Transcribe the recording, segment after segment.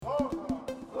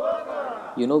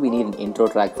You know we need an intro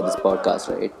track for this podcast,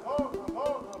 right?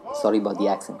 Sorry about the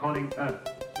accent.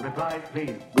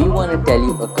 We want to tell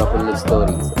you a couple of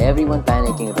stories. Everyone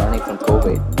panicking, running from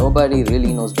COVID. Nobody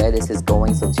really knows where this is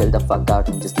going, so chill the fuck out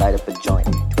and just light up a joint.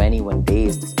 21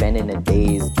 days to spend in a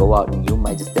daze. Go out and you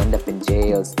might just end up in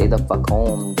jail. Stay the fuck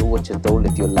home, do what you're told.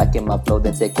 If you're liking my flow,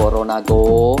 then say Corona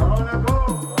go.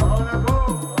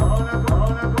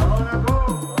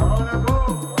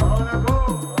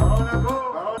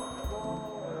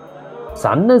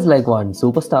 Sun is like one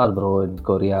superstar, bro, in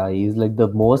Korea. He's like the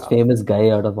most famous guy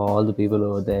out of all the people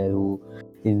over there who,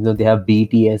 they have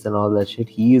BTS and all that shit.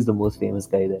 He is the most famous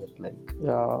guy there. Like,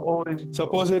 Yeah.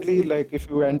 Supposedly, like if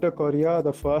you enter Korea,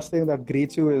 the first thing that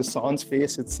greets you is Son's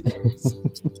face. It's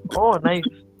Oh, nice.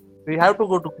 We have to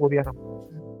go to Korea now.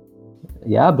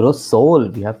 yeah, bro, Seoul.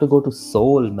 We have to go to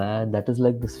Seoul, man. That is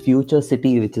like this future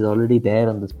city which is already there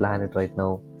on this planet right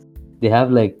now. They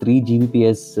have like 3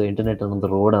 Gbps internet on the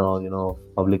road and all,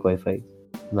 public Wi-Fi.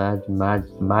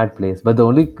 Mad place. But the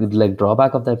only like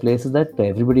drawback of that place is that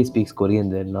everybody speaks Korean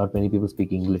there. Not many people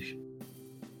speak English.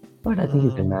 But I think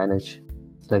you can manage.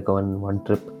 It's like one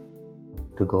trip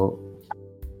to go.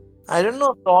 I don't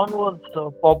know. Song was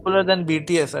popular than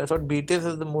BTS. I thought BTS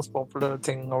is the most popular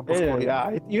thing out of Korea.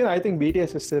 yeah. Even I think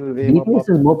BTS is still way more BTS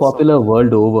popular. is more popular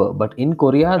world over, but in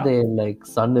Korea, Yeah. they like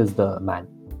Sun is the man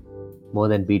more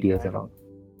than BTS and all.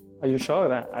 Are you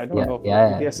sure? I don't Yeah, know.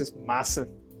 yeah. BTS is massive.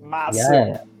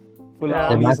 Yeah, Full Yeah. they're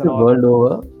armies and massive all. world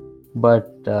over, but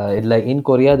like in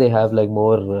Korea, they have like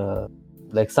more.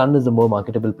 Like Sun is the more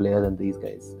marketable player than these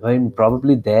guys. I mean,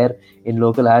 probably there in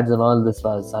local ads and all this,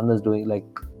 Sun is doing like.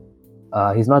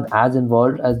 He's not as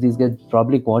involved as these guys.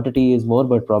 Probably quantity is more,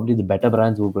 but probably the better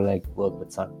brands would like work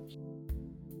with Sun.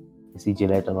 You see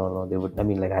Gillette and all, they would. I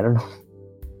mean, like I don't know,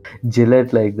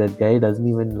 Gillette, like that guy doesn't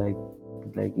even like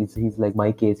he's like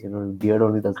my case, beard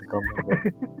only doesn't come.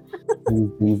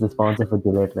 he's the sponsor for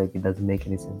Gillette. Like it doesn't make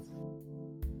any sense.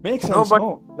 Makes No, sense. but-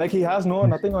 No, like he has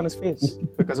nothing on his face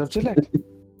because of Gillette.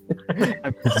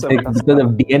 So Like, that's because why.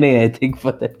 of DNA, I think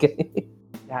for that guy.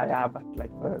 Yeah, but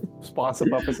like for sponsor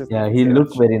purposes. Yeah, they he say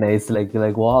looked that's- very nice.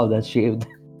 Like wow, that shaved,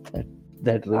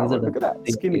 that Yeah, razor. but look at that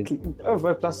doesn't skinny, shave. clean. Oh,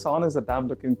 but plus Son is a damn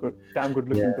good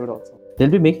looking Yeah. dude also. They'll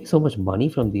be making so much money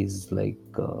from these like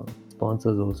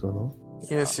sponsors also, no?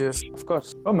 Yes. Of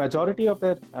course. A majority of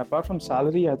their, apart from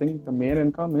salary, I think the main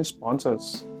income is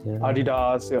sponsors. Yeah,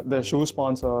 Adidas, the shoe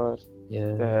sponsor,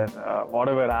 yeah. their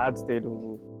whatever ads they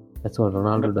do. That's what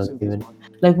Ronaldo does 100% even. sponsor.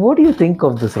 Like, what do you think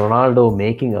of this Ronaldo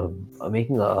making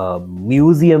a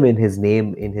museum in his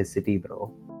name in his city,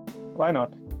 bro? Why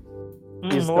not?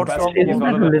 He's the What best. song He's was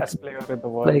one of that? the best players in the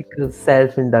world. Like a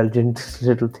self-indulgent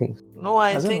little thing. No,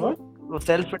 I As in think what?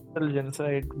 self-indulgence,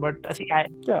 right? But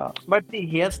Yeah.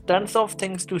 he has tons of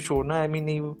things to show. No? I mean,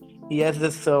 he has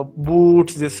this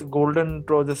boots, this golden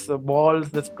this balls,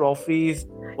 this trophies,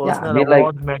 personal mean, like-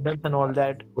 awards, medals, and all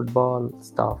that. Football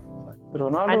stuff. I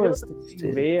Ronaldo is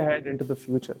still- way ahead into the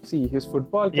future. See, his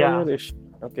football Yeah. career is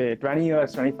okay, 20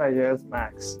 years, 25 years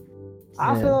max.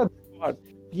 After Yeah. that, what?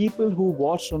 People who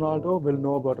watch Ronaldo will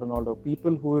know about Ronaldo.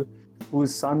 People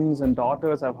whose sons and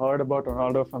daughters have heard about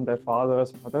Ronaldo from their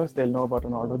fathers, mothers, they'll know about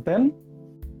Ronaldo. Then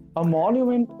a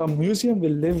monument, a museum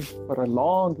will live for a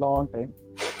long, long time.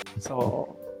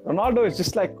 So Ronaldo is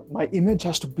just like, my image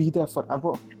has to be there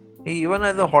forever. He even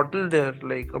has a hotel there,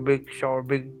 like a big shower,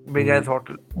 big ass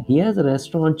hotel. He has a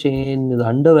restaurant chain. His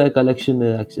underwear collection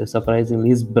is actually surprisingly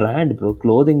his brand, bro,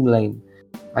 clothing line.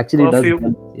 Actually, does.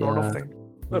 Perfume, lot of Yeah. things.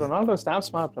 So Ronaldo is damn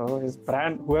smart, bro. His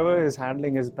brand, whoever is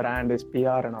handling his brand, his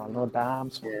PR and all, no damn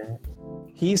smart. Yeah.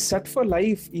 He's set for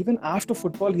life. Even after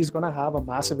football, he's gonna have a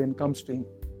massive income stream.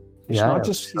 He's Yeah, not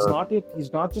just sure.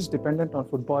 he's not just dependent on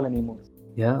football anymore.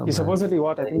 Yeah, He's man. supposedly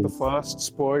I think the Nice. first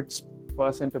sports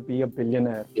person to be a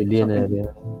billionaire. Billionaire.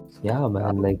 Something. Yeah,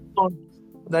 man. Like,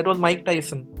 That was Mike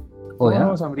Tyson. oh yeah.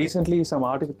 No, some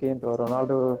article came to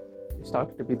Ronaldo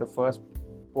started to be the first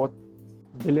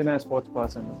billionaire sports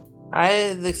person.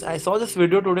 I saw this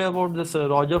video today about this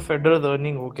Roger Federer's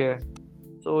earning. Okay,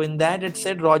 so in that it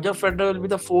said Roger Federer will be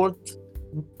the fourth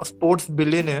sports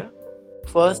billionaire.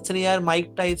 First three are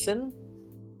Mike Tyson,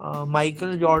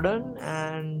 Michael Jordan,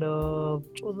 and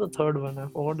what was the third one? I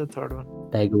forgot the third one.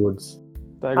 Tiger Woods.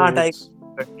 Tiger Woods.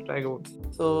 Tiger Woods.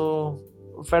 So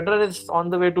Federer is on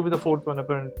the way to be the fourth one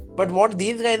apparently. But what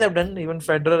these guys have done, even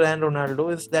Federer and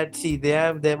Ronaldo, is that they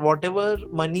have whatever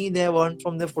money they have earned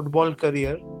from their football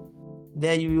career, they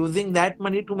are using that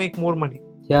money to make more money.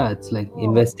 Yeah, it's like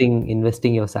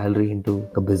investing your salary into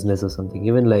a business or something.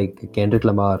 Even like Kendrick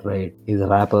Lamar, right? He's a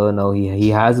rapper now. He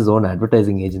has his own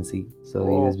advertising agency,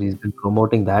 so he's been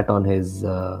promoting that on his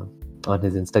on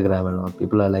his Instagram and all.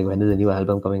 People are like, when is the new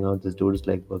album coming out? This dude is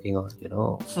like working on,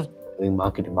 doing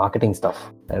marketing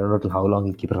stuff. I don't know till how long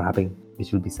he'll keep rapping,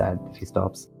 which will be sad if he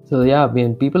stops. So yeah, I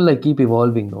mean, people like keep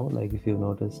evolving, no? Like if you've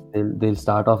noticed, they'll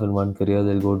start off in one career,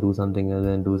 they'll go do something and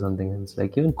then do something else.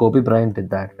 Like even Kobe Bryant did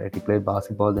that, right? He played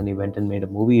basketball, then he went and made a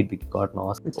movie. It got an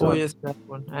Oscar. Oh yes, that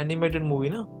one animated movie,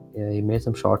 no? Yeah, he made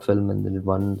some short film and then it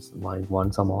won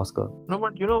some Oscar. No,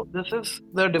 but this is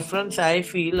the difference I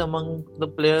feel among the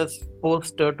players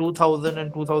post 2000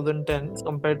 and 2010s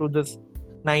compared to this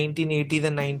 1980s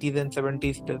and 90s and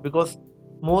 70s players, because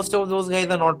most of those guys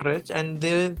are not rich and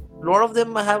a lot of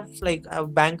them have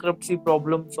bankruptcy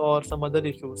problems or some other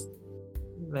issues.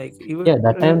 Like even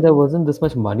that time there wasn't this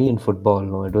much money in football.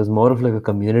 No, it was more of like a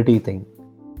community thing.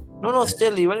 No,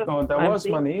 still even No, there was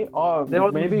money, or there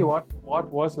was maybe what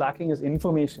was lacking is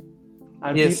information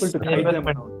and Yes, people to guide them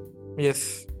investment. around.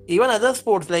 Yes, even other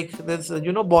sports like this,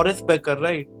 Boris Becker,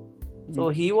 right? So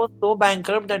he was so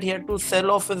bankrupt that he had to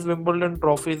sell off his Wimbledon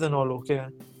trophies and all. Okay,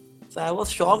 so I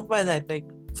was shocked by that. Like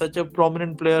such a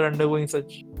prominent player undergoing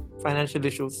such financial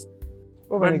issues.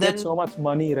 But when But you then- get so much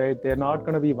money, right, they're not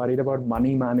going to be worried about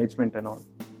money management and all.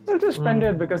 They'll just spend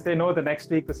it because they know the next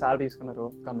week the salary is going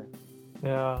to come in.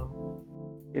 Yeah,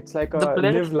 It's like The a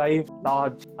players- live life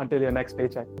large until your next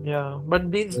paycheck. yeah.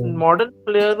 But these modern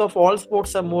players of all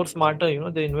sports are more smarter.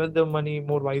 They invest their money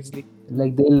more wisely.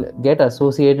 Like they'll get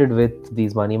associated with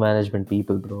these money management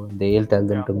people, bro. And they'll tell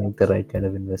them Yeah. to make the right kind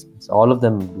of investments. All of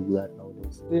them do that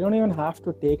nowadays. They don't even have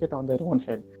to take it on their own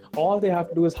head. All they have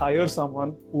to do is hire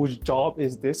someone whose job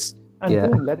is this, and Yeah.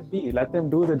 boom, let it be. Let them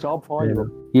do the job for you.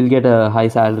 You'll get a high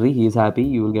salary. He's happy.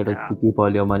 You will get Yeah. to keep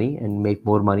all your money and make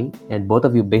more money. And both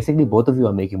of you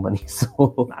are making money.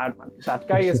 So Mad money. That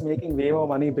guy is making way more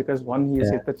money because he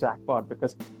has hit the jackpot.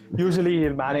 Because usually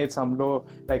he'll manage some low,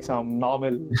 like some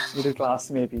normal middle class,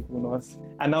 maybe, who knows.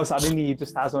 And now suddenly he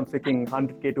just has one freaking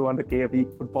 100k, 200k a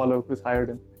week footballer who's hired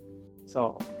him.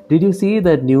 So did you see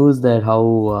that news that how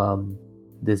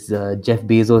this Jeff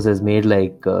Bezos has made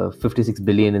like 56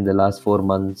 billion in the last 4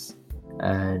 months,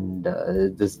 and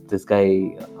this guy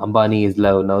Ambani is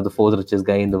now the fourth richest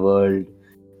guy in the world,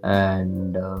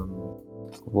 and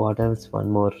what else? One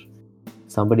more,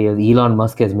 somebody else. Elon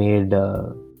Musk has made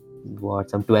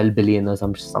some 12 billion or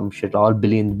some shit. All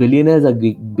billionaires are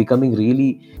becoming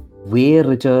really way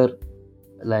richer,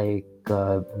 like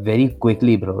very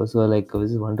quickly, bro. So like I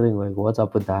was just wondering, like, what's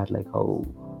up with that? Like how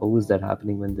is that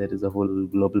happening when there is a whole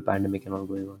global pandemic and all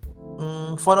going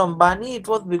on? For Ambani, it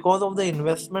was because of the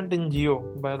investment in Jio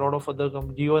by a lot of other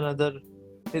companies. Jio and other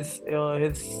his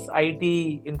IT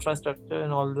infrastructure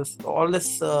and all this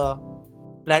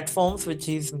platforms which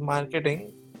he's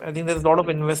marketing. I think there's a lot of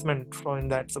investment in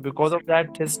that. So because of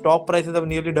that, his stock prices have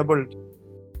nearly doubled,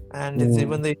 and it's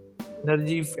even the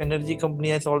energy company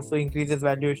has also increased its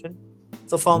valuation.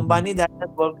 So for Ambani, that has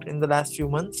worked in the last few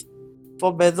months.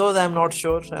 For Bezos, I'm not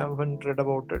sure. I haven't read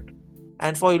about it.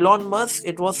 And for Elon Musk,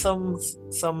 it was some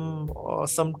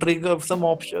trigger, some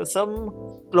option, some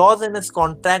clause in his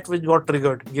contract which got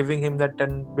triggered, giving him that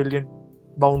 10 billion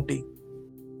bounty.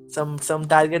 Some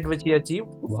target which he achieved,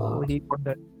 so he got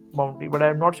that bounty. But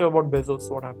I'm not sure about Bezos.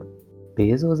 What happened?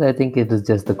 Bezos, I think it is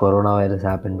just the coronavirus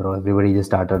happened, bro. Everybody just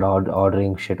started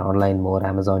ordering shit online more.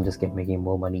 Amazon just kept making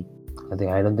more money.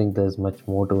 I don't think there's much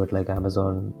more to it. Like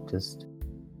Amazon just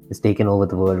is taking over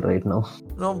the world right now.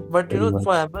 No, but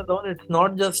for Amazon, it's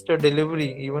not just a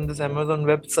delivery. Even this Amazon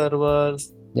Web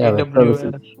Servers, Yeah, AWS. Web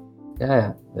services.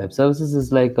 Yeah, web services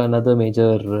is like another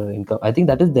major income. I think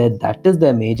that is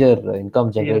their major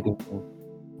income generating thing.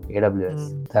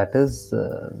 AWS. That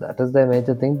is their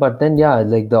major thing. But then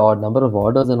like the odd number of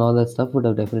orders and all that stuff would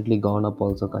have definitely gone up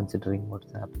also, considering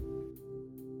what's happened.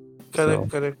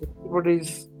 Correct.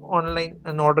 Everybody's online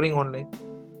and ordering online.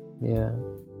 Yeah.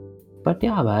 But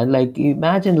yeah, man, like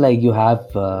imagine like you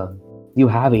have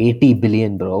 80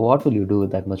 billion, bro. What will you do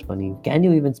with that much money? Can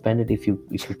you even spend it if you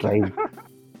try?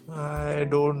 I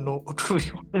don't know, to be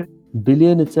honest.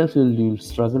 Billion itself you'll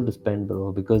struggle to spend,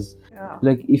 bro, because yeah.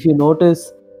 like if you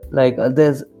notice, like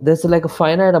there's like a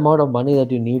finite amount of money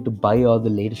that you need to buy all the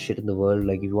latest shit in the world.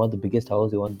 Like if you want the biggest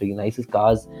house, you want the nicest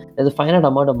cars, there's a finite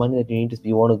amount of money that you need to.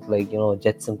 You want to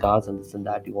jets and cars and this and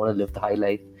that. You want to live the high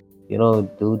life. Do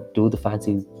the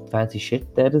fancy shit.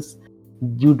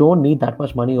 You don't need that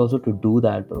much money also to do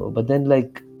that, bro. But then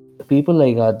like people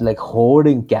are like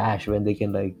hoarding cash when they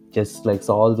can just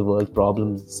solve the world's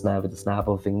problems with a snap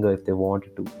of a finger if they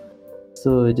wanted to.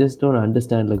 So I just don't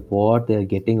understand what they're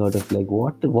getting out of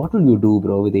what will you do,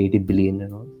 bro, with 80 billion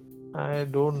and all? I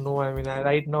don't know. I mean,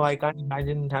 right now I can't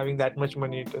imagine having that much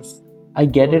money. I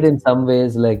get it in some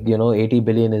ways, like, 80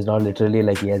 billion is not literally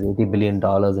like he has $80 billion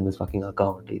in his fucking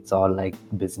account. It's all like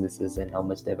businesses and how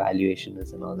much their valuation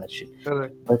is and all that shit.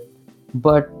 Correct.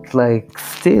 But like,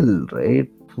 still, right?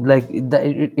 Like,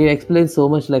 it explains so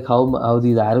much, like how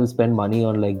these Arabs spend money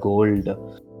on like gold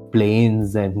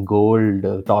planes and gold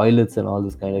toilets and all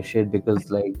this kind of shit,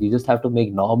 because like you just have to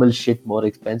make normal shit more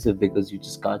expensive because you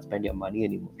just can't spend your money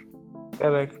anymore.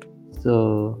 Correct.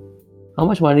 So, how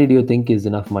much money do you think is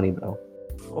enough money, bro?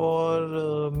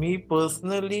 For me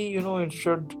personally, it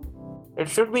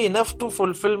should be enough to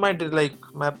fulfill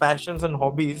my passions and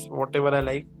hobbies, whatever I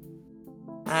like,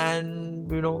 and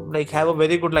like have a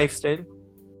very good lifestyle.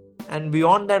 And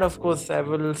beyond that, of course, I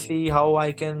will see how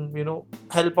I can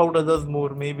help out others more,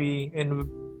 maybe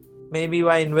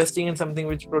by investing in something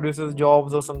which produces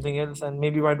jobs or something else, and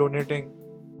maybe by donating.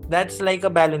 That's like a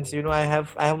balance. I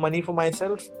have money for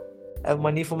myself, I have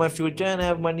money for my future, and I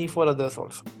have money for others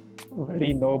also.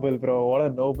 Very noble, bro. What a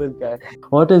noble guy.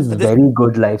 What is But this- very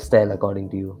good lifestyle according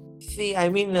to you? See, I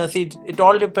mean, it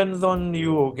all depends on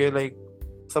you, okay? Like,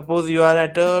 suppose you are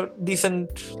at a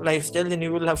decent lifestyle, then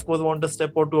you will, of course, want a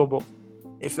step or two above.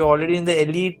 If you're already in the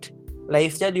elite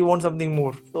lifestyle, you want something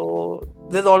more. So,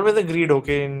 there's always a greed,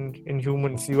 okay, in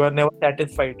humans. You are never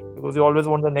satisfied because you always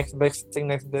want the next best thing,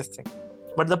 next best thing.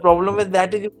 But the problem with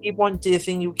that is you keep on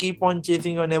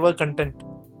chasing, you're never content.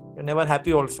 You're never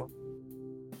happy also.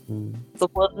 So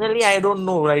personally, I don't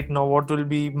know right now what will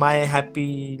be my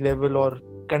happy level or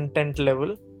content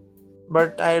level.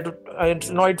 But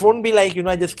it won't be like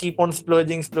I just keep on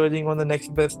splurging on the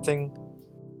next best thing.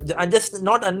 I just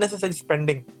not unnecessary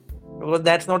spending, because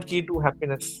that's not key to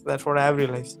happiness. That's what I have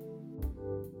realized.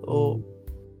 So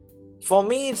for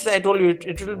me, I told you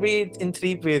it will be in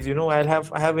three ways. I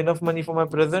have enough money for my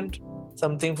present,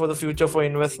 something for the future for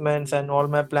investments and all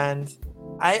my plans.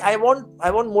 I want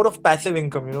more of passive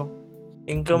income,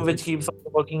 income which keeps on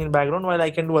working in background while I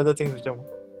can do other things which I want.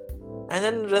 And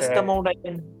then rest Right. amount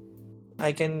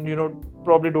I can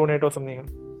probably donate or something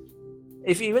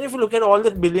else. Even if you look at all the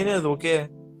billionaires, okay,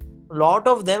 a lot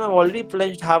of them have already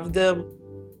pledged half their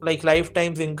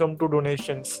lifetime's income to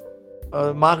donations.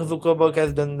 Mark Zuckerberg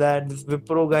has done that. This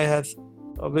Wipro guy has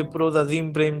Wipro's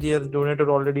Azim Premji has donated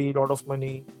already a lot of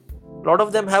money. A lot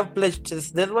of them have pledged.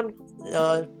 There's one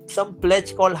some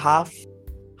pledge called half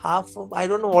of, I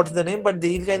don't know what's the name, but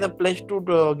these guys have pledged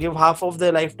to give half of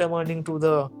their lifetime earning to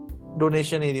the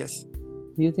donation areas.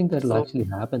 Do you think that will So- actually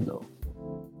happen though?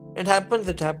 It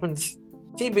happens.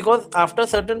 See, because after a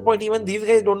certain point, even these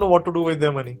guys don't know what to do with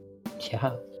their money.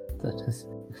 Yeah,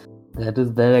 that is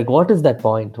like, what is that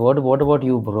point? What about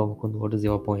you, bro? Mukund? What is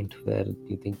your point where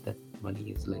you think that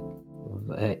money is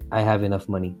like, I have enough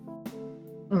money?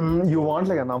 You want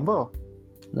like a number?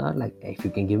 Not like, if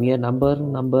you can give me a number,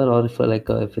 or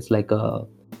if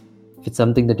it's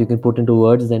something that you can put into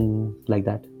words, then like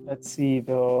that. Let's see,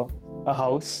 a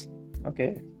house.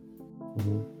 Okay.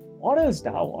 Mhm. What else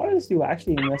do you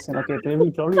actually invest in? Okay,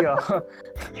 probably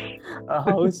a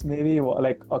house, maybe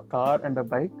like a car and a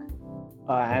bike,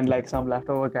 and like some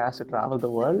leftover cash to travel the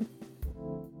world.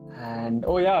 And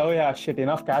oh yeah, shit,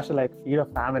 enough cash to like feed a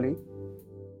family.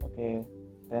 Okay,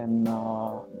 then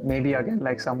maybe again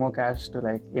like some more cash to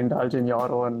like indulge in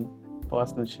your own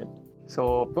personal shit.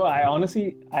 So, bro,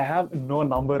 I have no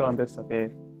number on this. Okay,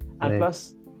 and Right.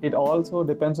 plus it also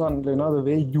depends on the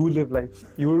way you live life.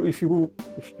 If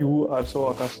you are so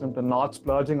accustomed to not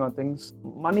splurging on things,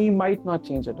 money might not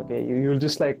change it. Okay, you'll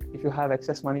just like, if you have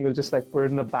excess money, you'll just like put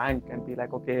it in the bank and be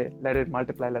like, okay, let it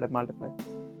multiply.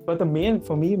 But the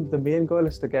main goal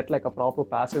is to get like a proper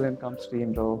passive income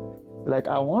stream, though. Like,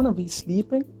 I want to be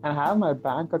sleeping and have my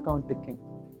bank account ticking.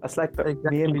 That's like the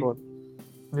Exactly. main goal.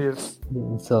 Yes.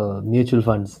 So mutual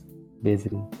funds,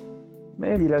 basically.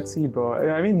 Maybe, let's see, bro.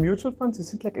 I mean, mutual funds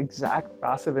isn't like exact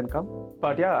passive income,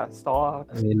 but yeah,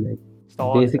 stocks. I mean, like,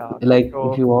 Stocks, basically, like,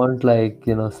 crypto. if you want, like,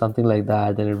 something like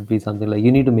that, then it would be something like,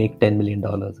 you need to make $10 million.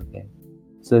 Okay,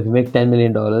 so if you make $10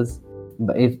 million,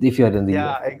 but if you're in the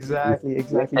Yeah, US, exactly.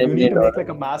 $10 You need to million. make like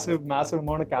a massive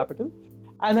amount of capital,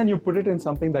 and then you put it in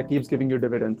something that keeps giving you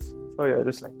dividends. So yeah,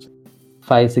 just like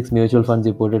 5-6 mutual funds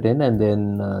you put it in, and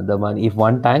then the money, if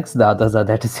one tanks, the others are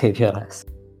there to save your ass.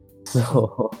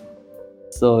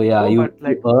 So yeah, Oh, you but,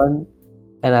 like- earn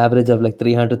an average of like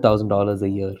 $300,000 a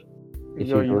year. If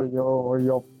you do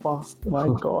yo, fuck, my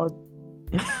god.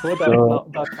 So So-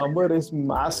 that number is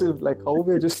massive. Like how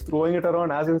we're just throwing it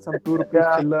around as if it's some 2 rupees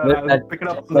Yeah. chiller. But I'll that- pick it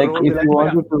up on like, the road. if be you like, "Oh,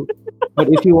 wanted to, but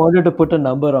if you wanted to put a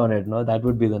number on it, no, that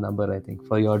would be the number, I think,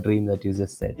 for your dream that you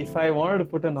just said. if I wanted to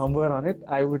put a number on it,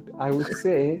 I would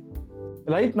say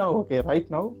right now,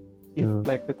 if Mm.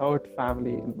 like without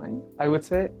family in mind, I would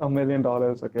say $1 million.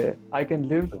 Okay, I can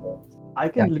live. I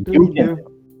Yeah, can you literally can. live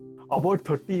about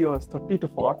 30 years, 30 to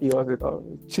 40 years without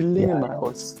chilling in my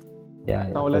house. Yeah,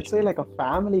 Now for let's say sure. like a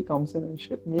family comes in and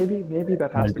shit. Maybe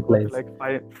that has to go to Multiplies.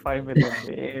 like 5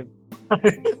 million.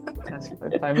 That's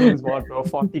 5 million is what, bro?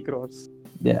 40 crores.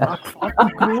 Yeah. Not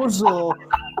 40 crores. Oh,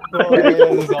 yeah,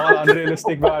 this is all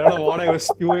unrealistic, bro. I don't know what I was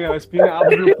spewing. I was spewing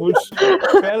absolute bullshit.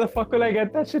 Where the fuck will I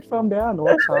get that shit from? There, no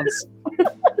chance.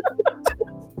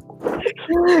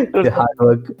 The hard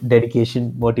work,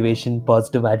 dedication, motivation,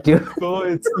 positive attitude. So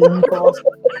it's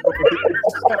impossible.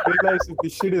 I realized that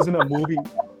this shit isn't a movie.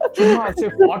 I'll say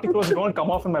 40 crores don't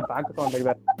come off in my bank account like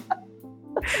that.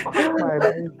 Fuck my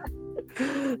life.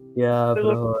 Yeah,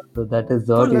 bro. So that is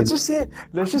So what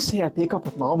let's just say I take up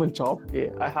a normal job.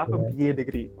 Okay, I have a Yeah. BA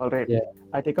degree. All right. Yeah.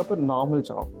 I take up a normal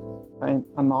job, and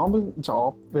a normal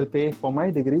job will pay for my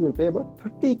degree will pay about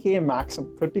 30K maximum,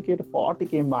 30K to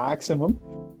 40K maximum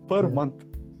per Yeah. month.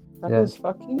 That Yeah. is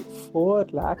fucking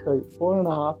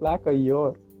 4.5 lakh a year.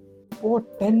 For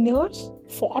 10 years,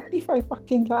 45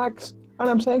 fucking lakhs. And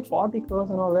I'm saying 40 crores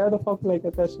and all. Where the fuck will I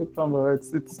get that shit from, bro?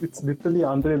 It's literally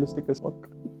unrealistic as fuck.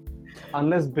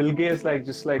 Unless Bill Gates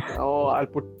oh, I'll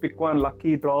pick one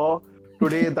lucky draw.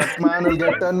 Today that man will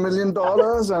get $10 million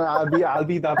and I'll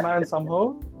be that man somehow.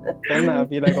 Then I'll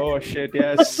be like, oh shit,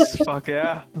 yes, fuck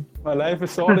yeah. My life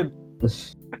is sorted.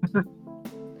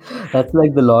 That's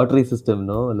like the lottery system,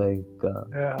 no? Like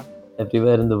Yeah.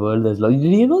 everywhere in the world there's lottery.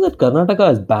 Did you know that Karnataka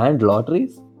has banned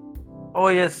lotteries? Oh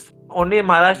yes, only in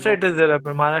Maharashtra it is there.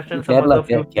 Maharashtra and some Kerala, other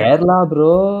few states. Kerala,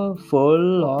 bro, full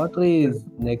lotteries,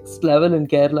 next level in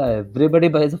Kerala. Everybody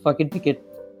buys a fucking ticket.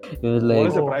 It was What like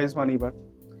is the prize money, but?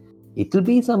 it'll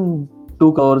be some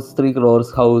 2 crores, 3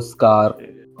 crores, house, car,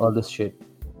 all this shit.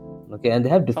 Okay, and they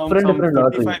have different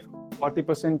lotteries.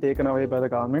 40% taken away by the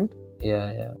government.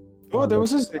 Yeah. Oh, there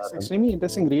was this extremely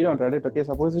interesting read on Reddit. Okay,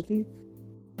 supposedly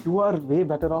you are way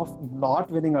better off not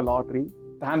winning a lottery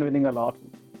than winning a lottery.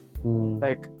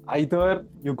 Like either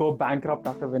you go bankrupt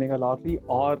after winning a lottery,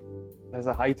 or there's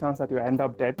a high chance that you end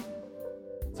up dead.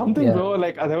 Something, Yeah. bro.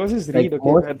 Like there was this Like read,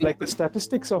 okay, most where, like the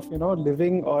statistics of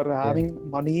living or having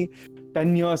money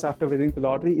 10 years after winning the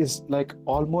lottery is like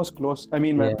almost close. I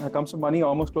mean, when it comes to money,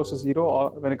 almost close to zero, or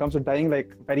when it comes to dying,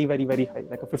 like very, very, very high,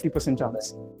 like a 50%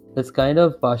 chance. It's kind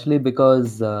of partially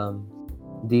because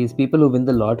these people who win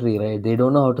the lottery, right? They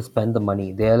don't know how to spend the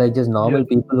money. They are like just normal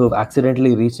people who've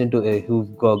accidentally reached into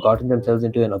who've gotten themselves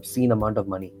into an obscene amount of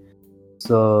money.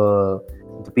 So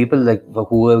the people like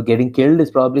who are getting killed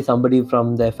is probably somebody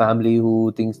from their family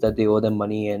who thinks that they owe them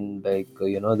money and like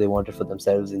they want it for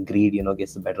themselves, and greed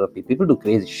gets the better of people. People do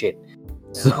crazy shit.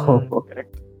 So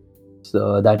Correct.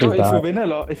 So that So is if that. you win a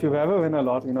lot, if you ever win a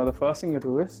lot, the first thing you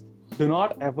do is do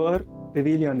not ever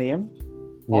reveal your name,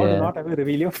 or do not ever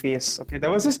reveal your face. Okay,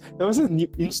 there was this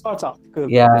news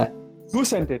article. Yeah. Who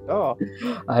sent it? Oh,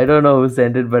 I don't know who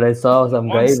sent it, but I saw some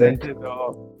guy sent it.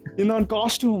 In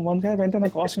costume, one guy went in a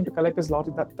costume to collect his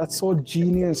lottery. That's so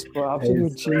genius, bro.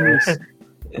 Absolute genius.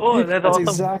 Oh, that's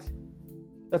awesome.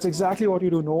 That's exactly what you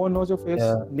do. No one knows your face,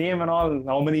 name and all.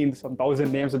 How many? Some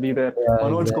 1,000 names will be there.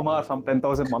 Manoj Kumar, some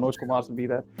 10,000 Manoj Kumars will be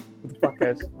there. Who the fuck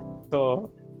is? So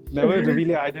never reveal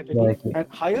your identity. And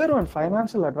hire one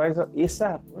financial advisor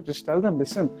ASAP. Just tell them,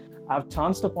 listen, I've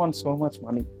chanced upon so much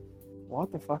money.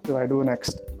 What the fuck do I do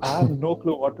next? I have no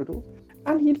clue what to do.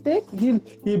 And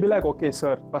he'll be like, okay,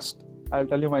 sir, first I'll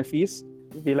tell you my fees.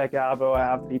 He'll be like, yeah, bro, I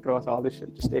have 3 crores, all this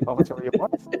shit. Just take how much ever you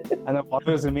want. And then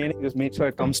whatever is remaining, just make sure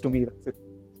it comes to me. That's it.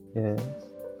 Yeah.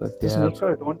 But just make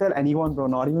sure, don't tell anyone, bro,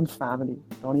 not even family.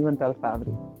 Don't even tell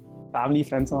family. Family,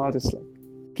 friends, and all, just like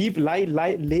keep lay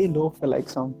low for like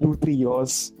some 2-3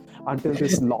 years until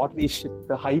this lottery shit,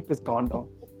 the hype is gone down.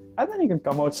 And then you can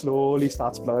come out slowly,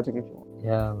 start splurging if you want.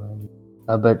 Yeah, man.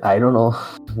 But I don't know,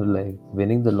 like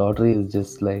winning the lottery is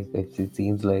just like, it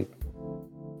seems like,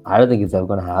 I don't think it's ever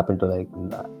gonna happen to like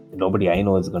nobody I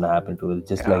know is gonna happen to. It's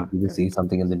just like you just see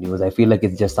something in the news. I feel like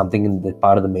it's just something in the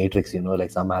part of the Matrix, like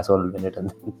some asshole will win it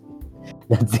and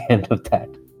that's the end of that.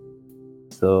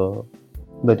 So,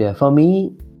 but yeah, for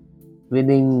me,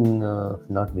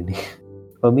 not winning.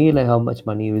 For me, like how much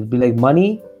money will be like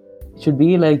money should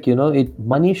be like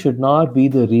money should not be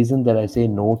the reason that I say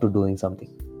no to doing something.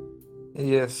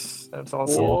 Yes, that's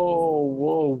awesome.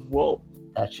 Whoa.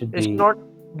 That should be. It's not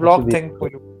block thing for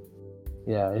you.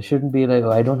 Yeah, it shouldn't be like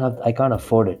I can't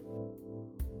afford it,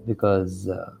 because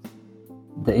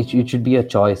it should be a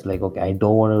choice. Like, okay, I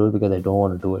don't want to do it because I don't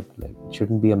want to do it. Like, it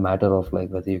shouldn't be a matter of like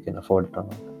whether you can afford it or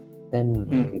not.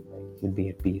 Then you'll be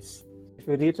at peace. If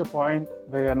you reach a point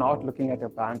where you're not looking at your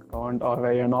bank account, or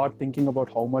where you're not thinking about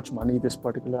how much money this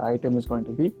particular item is going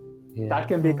to be, Yeah. That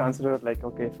can be considered like,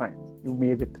 okay, fine, you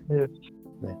made it.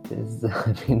 That is,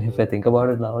 I mean, if I think about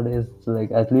it nowadays,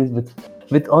 like at least with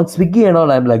on Swiggy and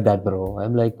all, I'm like that, bro.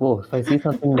 I'm like, whoa, if I see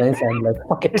something nice, I'm like,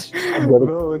 fuck it. I'm getting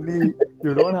Bro, only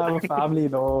you don't have a family,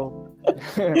 no.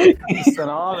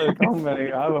 Sana will come when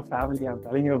you have a family. I'm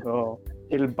telling you, bro.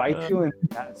 He'll bite you in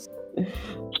the ass.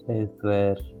 I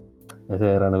swear, I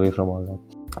run away from all that.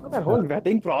 That whole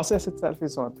wedding process itself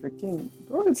is on freaking,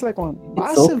 bro. It's like on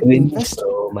It's so massive cringe, investment.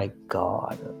 bro. My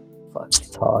God, fuck,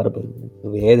 it's horrible. The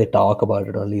way they talk about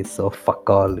it only is so fuck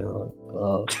all, you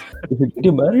know. Get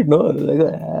you married, no?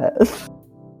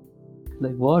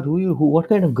 Like what? What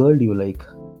kind of girl do you like?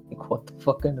 Like what the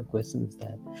fuck kind of question is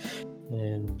that?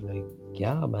 And like,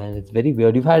 yeah, man, it's very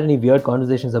weird. You've had any weird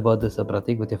conversations about this,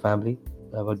 Pratik, with your family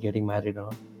about getting married or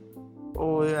not?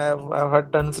 Oh, yeah, I've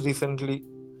had tons recently.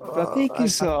 Pratik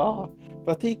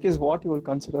is what you will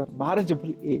consider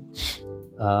marriageable age.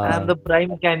 I'm the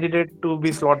prime candidate to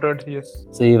be slaughtered. Yes.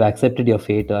 So you've accepted your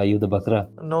fate. Are you the Bakra?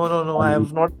 No. I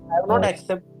have not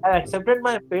accepted. I accepted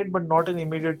my fate, but not in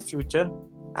immediate future.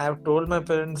 I have told my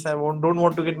parents I don't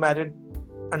want to get married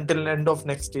until end of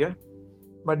next year,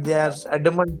 but they are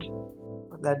adamant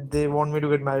that they want me to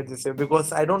get married this year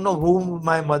because I don't know whom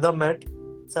my mother met,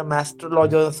 some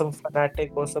astrologer, some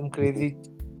fanatic, or some crazy.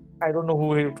 I don't know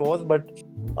who it was, but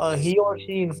he or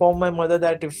she informed my mother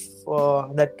that if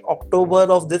that October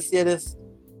of this year is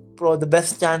the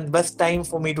best time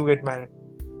for me to get married.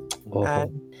 Oh.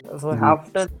 And so Mhm.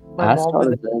 after my mom,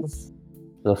 Astrologers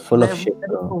are full of shit. I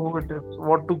don't know who it is.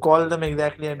 What to call them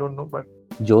exactly, I don't know, but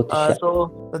Jyotisha.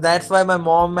 so that's why my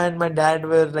mom and my dad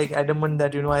were like adamant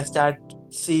that I start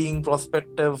seeing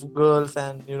prospective girls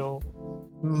and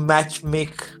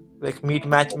meet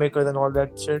matchmakers and all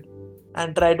that shit,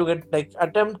 and try to get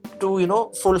attempt to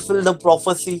fulfill the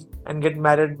prophecy and get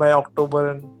married by October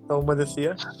and November this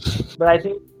year. But I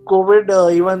think COVID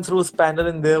even threw spanner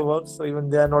in their works, so even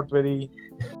they are not very.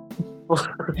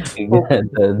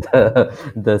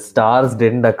 the stars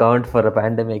didn't account for a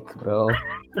pandemic, bro.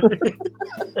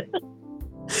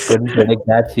 Couldn't predict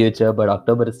that future, but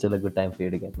October is still a good time for you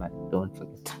to get married. Don't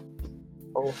forget.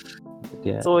 Oh. But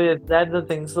yeah. So yeah, that's the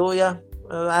thing. So yeah,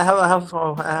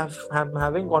 I'm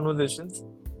having conversations.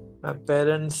 My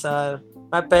parents are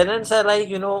like,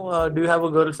 do you have a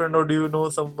girlfriend or do you know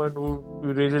someone who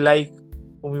you really like,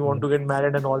 whom you want to get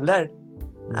married and all that?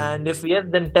 And if yes,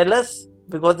 then tell us,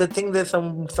 because they think there's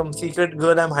some secret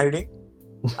girl I'm hiding.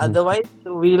 Otherwise,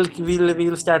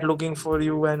 we'll start looking for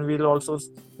you, and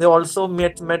they also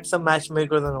met some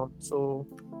matchmakers and all. So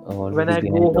when I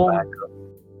go home,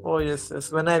 oh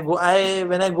yes, when I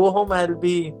go home, I'll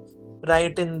be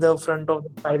right in the front of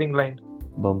the firing line,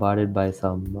 bombarded by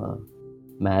some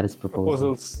marriage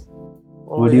proposals.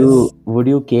 Oh, Would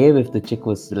you cave if the chick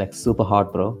was like super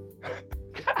hot, bro?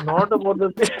 Not about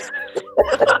the thing.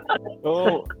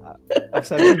 Oh, I've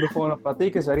said it before.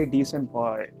 Pratik is very decent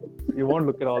boy. You won't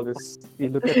look at all this. You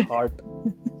look at heart.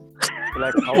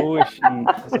 Like, how is she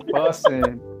as a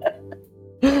person?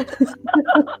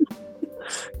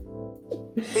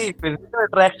 See, physical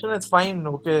attraction is fine,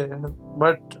 okay,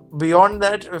 but beyond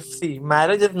that,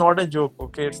 marriage is not a joke,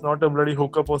 okay? It's not a bloody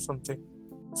hookup or something.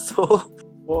 So,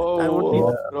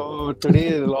 whoa, bro!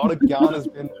 Today a lot of gyan has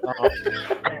been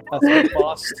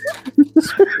passed.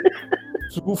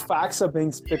 True facts are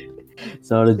being spit. It's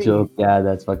not a joke. Yeah,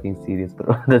 that's fucking serious,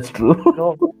 bro. That's true.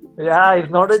 No, yeah,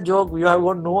 it's not a joke. You have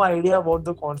got no idea about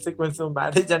the consequences of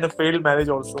marriage and a failed marriage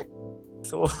also.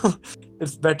 So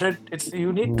it's better.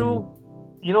 You need to,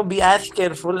 be as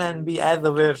careful and be as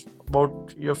aware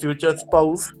about your future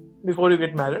spouse before you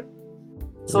get married.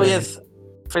 So yes,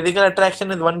 physical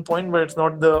attraction is one point, but it's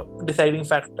not the deciding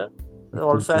factor. There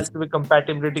also has to be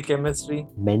compatibility, chemistry.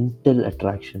 Mental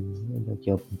attraction, like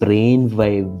your brain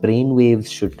waves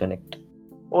should connect.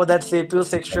 Oh, that's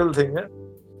sapiosexual thing, eh?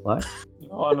 What?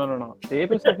 No.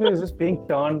 Sapiosexual is just being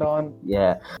turned on.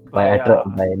 Yeah, by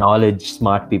knowledge,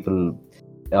 smart people.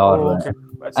 Or okay.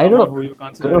 I don't know who you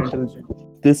consider intelligent.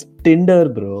 This Tinder,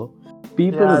 bro.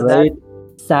 People write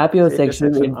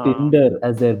sapiosexual in Tinder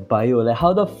as their bio. Like,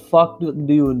 how the fuck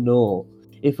do you know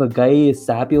if a guy is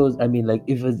sapios? I mean, like,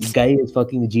 if a guy is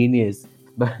fucking genius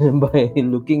by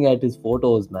looking at his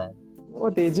photos, man. Oh,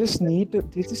 they just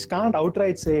can't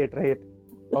outright say it, right?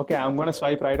 Okay, I'm gonna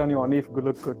swipe right on you only if you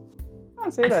look good.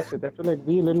 Can't say that shit. They have to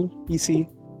be a little PC.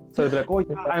 So they're like, oh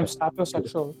yeah, I'm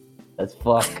sapiosexual. That's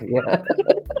fuck, yeah.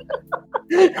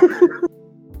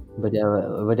 But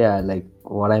yeah, like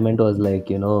what I meant was like,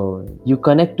 you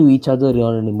connect to each other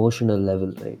on an emotional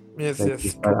level, right? Yes, like, yes. You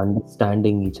start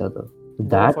understanding each other.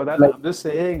 For that, like, I'm just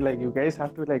saying, like, you guys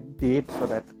have to like date for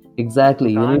that.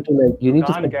 Exactly. You need to you need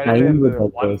to can't spend get it time in with the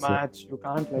that one person. match. You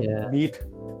can't like Yeah. meet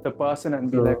the person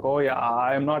and be So- like, oh yeah,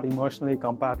 I am not emotionally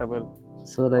compatible.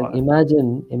 So like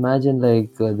imagine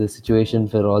like the situation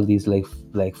for all these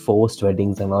like forced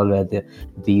weddings and all where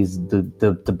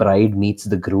the bride meets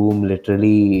the groom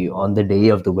literally on the day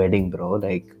of the wedding, bro.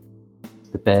 Like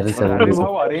the parents But are that is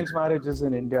already, how arranged marriage is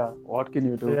in India. What can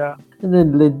you do? Yeah.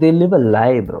 and they live a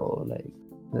lie, bro. Like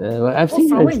I've Oh, seen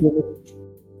from like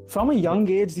From a young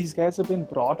age, these guys have been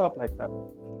brought up like that.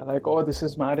 Like, oh, this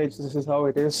is marriage, this is how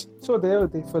it is. So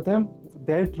for them,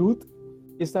 their truth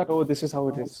is that, oh, this is how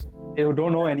it is. They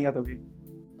don't know any other way.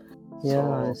 yeah,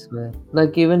 I So, swear.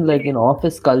 Like even like in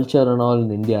office culture and all in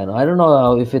India, and I don't know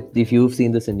how if you've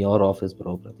seen this in your office,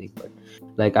 bro, Pratik, but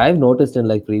like I've noticed in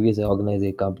like previous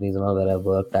organized companies and all where I've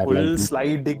worked at, full like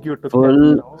slide dig you took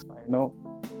full- at me, no? I know.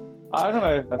 I don't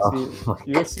know if Oh,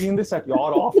 you've seen this at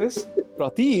your office,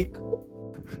 Pratik.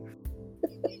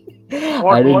 I didn't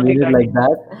what mean it exactly? like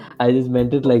that. I just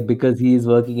meant it like because he's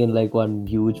working in like one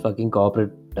huge fucking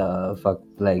corporate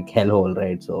like hellhole,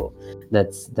 right? So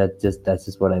that's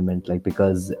just what I meant. Like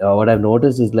because what I've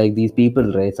noticed is like these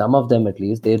people, right? Some of them at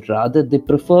least they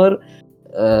prefer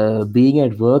being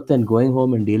at work than going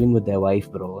home and dealing with their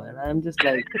wife, bro. And I'm just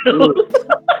like, dude,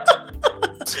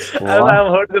 what?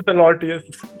 I've heard this a lot, yes.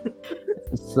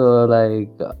 So like,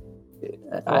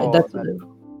 Oh, that's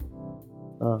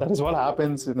that is what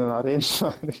happens in an arranged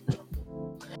marriage.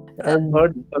 I've and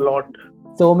heard this a lot.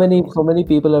 so many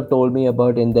people have told me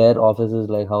about in their offices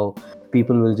like how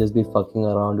people will just be fucking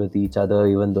around with each other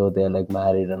even though they're like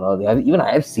married and all. Even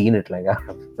I've seen it like,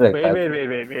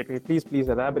 Wait. Please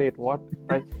elaborate what.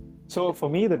 Like, so for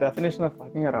me, the definition of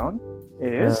fucking around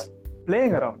is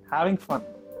playing around, having fun.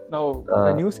 Now,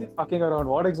 when you say fucking around,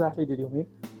 what exactly did you mean?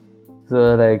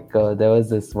 So like there was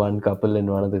this one couple in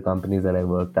one of the companies that I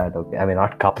worked at. Okay, I mean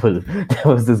not couple. There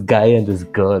was this guy and this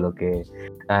girl. Okay,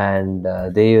 and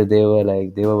they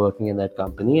were working in that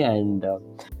company, and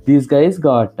these guys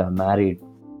got married.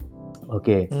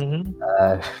 Okay,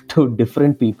 to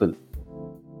different people.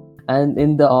 And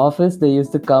in the office, they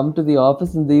used to come to the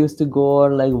office and they used to go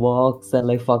on like walks and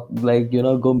like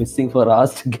go missing for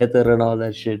hours together and all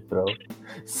that shit, bro.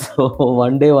 So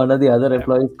one day, one of the other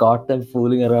employees caught them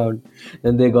fooling around.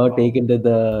 Then they got taken to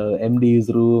the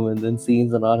MD's room, and then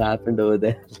scenes and all happened over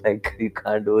there. Like you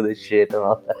can't do this shit and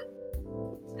all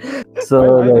that. So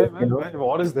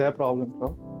What is their problem,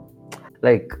 bro?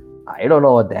 like I don't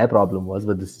know what their problem was,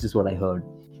 but this is just what I heard.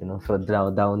 From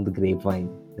down the grapevine.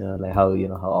 Like how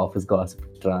office gossip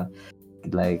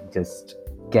like just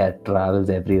travels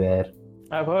everywhere.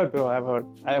 I've heard, bro.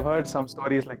 I've heard some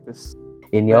stories like this.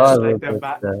 In your like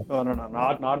no,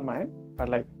 not mine,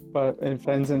 but in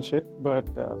friends and shit. But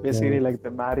basically, like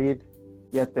they're married,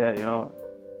 yet they're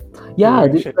yeah,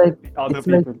 doing this shit like with other it's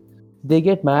like people. they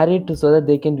get married so that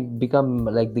they can become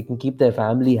like they can keep their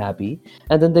family happy,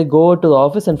 and then they go to the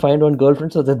office and find one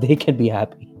girlfriend so that they can be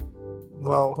happy.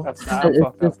 Wow. That's fucked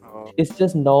up, bro. It's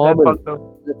just normal. That's fucked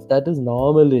up. That is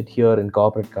normal here in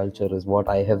corporate culture is what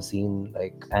I have seen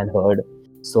like and heard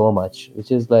so much,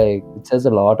 which is like it says a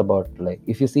lot about like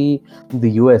if you see the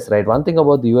US, right? One thing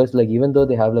about the US, like even though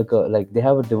they have they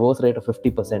have a divorce rate of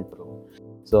 50%, bro.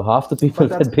 So half the people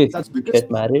But that basically that's because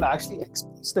get married. people actually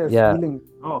express their Yeah, feeling.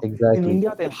 In exactly.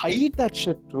 India, they'll hide that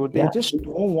shit, bro. They just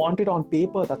don't want it on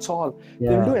paper. That's all. Yeah.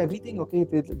 They'll do everything. Okay,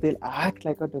 they'll act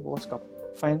like a divorced couple.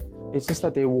 Fine. It's just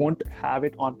that they won't have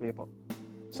it on paper.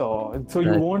 So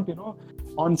you won't,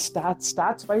 on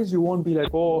stats wise, you won't be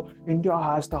like, oh, India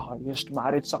has the highest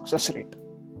marriage success rate.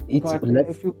 But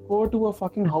if you go to a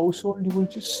fucking household, you will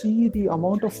just see the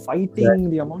amount of fighting,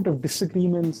 the amount of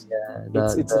disagreements.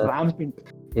 It's rampant.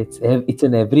 It's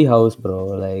in every house, bro.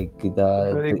 Like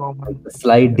Very common. the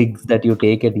slide digs that you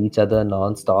take at each other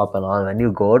non-stop and all. When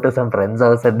you go to some friend's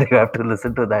house and they have to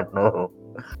listen to that, no.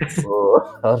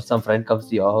 Or some friend comes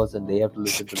to your house and they have to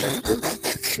listen to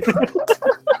that.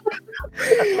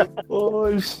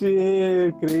 Oh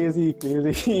shit! Crazy.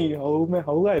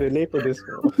 How I relate to this,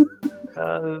 bro?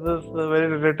 This is very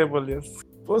relatable, yes.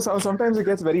 So sometimes it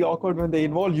gets very awkward when they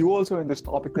involve you also in this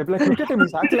topic. They're like, look at him,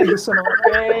 he's acting like this and all.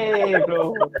 Hey,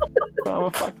 bro, I'm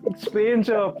a fucking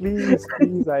stranger. Please,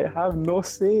 I have no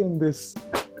say in this.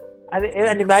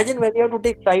 And imagine when you have to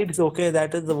take sides. Okay,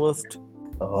 that is the worst.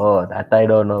 Oh, that I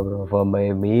don't know, bro. For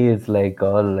me, it's like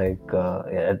all like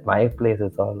at my place,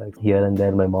 it's all like here and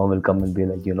there. My mom will come and be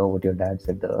like, you know what your dad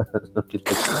said.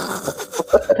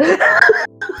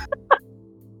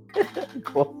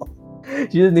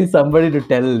 She just needs somebody to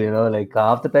tell, like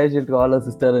half the time she'll call her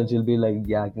sister and she'll be like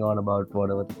yakking on about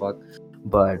whatever the fuck.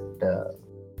 But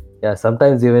Yeah,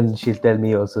 sometimes even she'll tell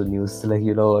me also news, like,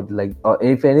 you know, like,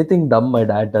 if anything dumb my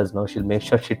dad does now, she'll make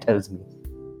sure she tells me.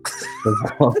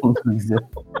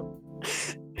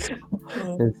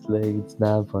 It's like, it's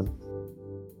not fun.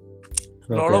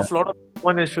 But lot of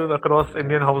common issues across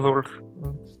Indian households.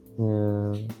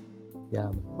 yeah.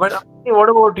 But what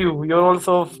about you? You're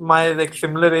also of my like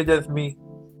similar age as me.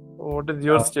 What is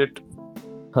your state?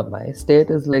 My state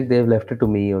is like they've left it to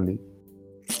me only.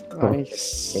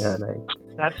 Nice. Yeah, like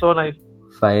That's so nice.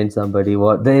 find somebody.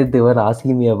 What they were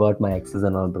asking me about my exes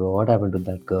and all, bro. What happened to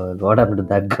that girl? What happened to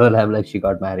that girl? I'm like, she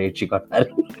got married. She got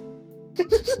married.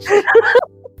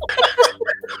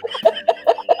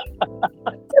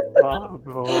 Wow,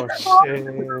 bro. Shit.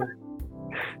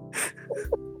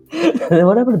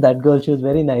 What happened to that girl? She was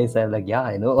very nice. I'm like, yeah,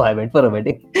 I know. I went for a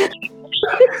wedding.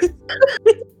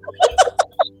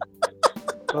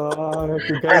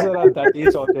 You guys are at that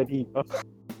age already.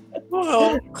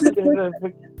 Oh,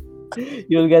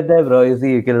 You'll get there, bro. You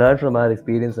see, you can learn from our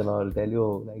experience and all. I'll tell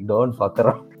you, like, don't fuck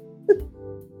around.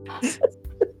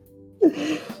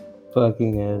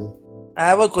 Fucking hell. I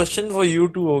have a question for you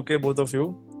too, okay, both of you.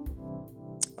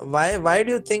 Why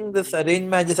do you think this arranged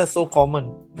marriages are so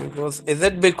common? Because is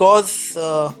it because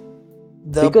the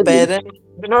Because parent?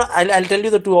 You know, I'll tell you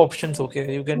the two options,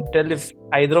 okay? You can tell if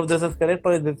either of this is correct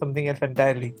or is there something else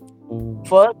entirely.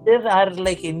 First is, are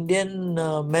like Indian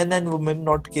men and women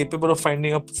not capable of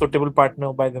finding a suitable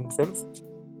partner by themselves?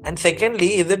 And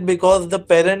secondly, is it because the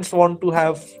parents want to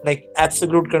have like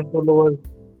absolute control over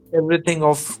everything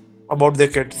about their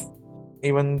kids,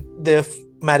 even their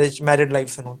married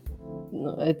lives and all?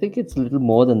 No, I think it's a little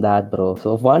more than that, bro.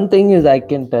 So one thing is I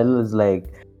can tell is like,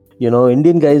 you know,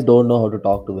 Indian guys don't know how to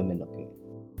talk to women. Okay.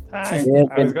 I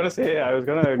was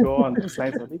gonna go on this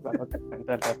line, sorry, but okay.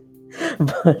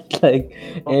 But like,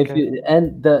 if you,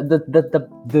 and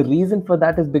the reason for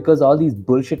that is because all these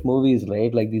bullshit movies,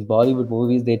 right? Like these Bollywood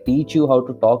movies, they teach you how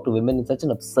to talk to women in such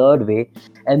an absurd way,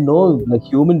 and no like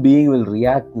human being will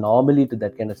react normally to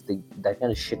that kind of thing, that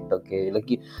kind of shit. Okay,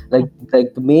 like like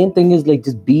the main thing is like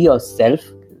just be yourself.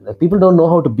 Like people don't know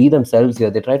how to be themselves here.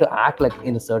 They try to act like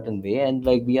in a certain way, and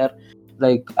like we are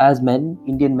like as men,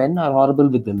 Indian men are horrible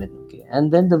with women. Okay,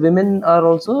 and then the women are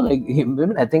also like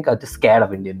women. I think are just scared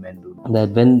of Indian men, dude.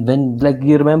 That when like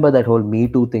you remember that whole Me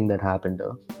Too thing that happened,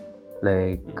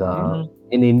 like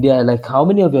in India, like how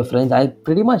many of your friends? I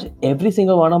pretty much every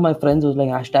single one of my friends was like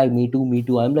hashtag Me Too, Me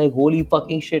Too. I'm like holy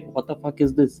fucking shit, what the fuck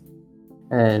is this?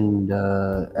 And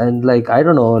like I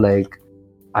don't know, like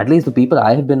at least the people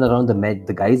I have been around,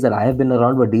 the guys that I have been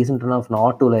around were decent enough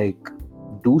not to like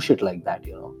do shit like that,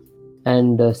 you know.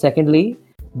 And secondly,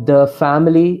 the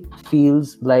family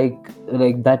feels like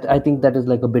that. I think that is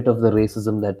like a bit of the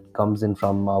racism that comes in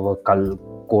from our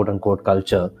quote unquote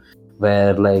culture,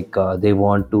 where like they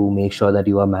want to make sure that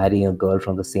you are marrying a girl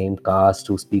from the same caste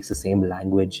who speaks the same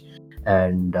language,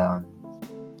 and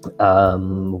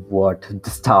what the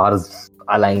stars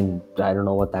align. I don't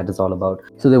know what that is all about.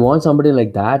 So they want somebody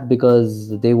like that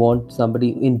because they want somebody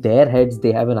in their heads.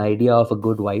 They have an idea of a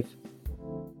good wife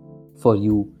for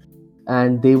you,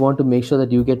 and they want to make sure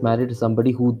that you get married to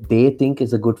somebody who they think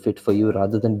is a good fit for you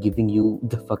rather than giving you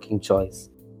the fucking choice.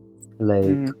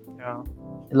 Like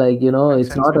like you know,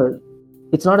 it's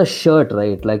not a shirt,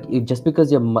 right? Like just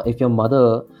because if your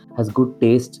mother has good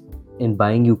taste in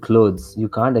buying you clothes, you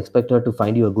can't expect her to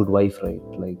find you a good wife, right?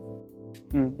 Like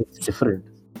it's different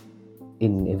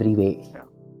in every way.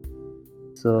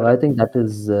 So I think that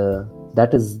is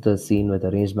the scene with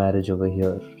arranged marriage over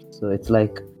here. So it's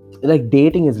like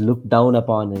dating is looked down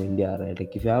upon in India, right?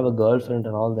 Like if you have a girlfriend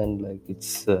and all, then like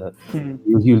it's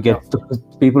you'll get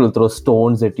people will throw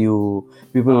stones at you.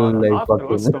 People will like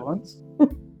fucking stones.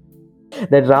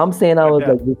 That Ram Sena was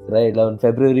like this, right? On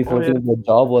February 14th, the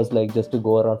job was like just to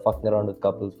go around fucking around with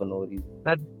couples for no reason.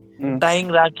 That tying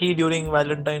Rakhi during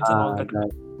Valentine's and all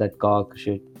that. That cock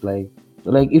shit. Like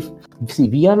if see,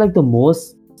 we are like the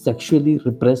most sexually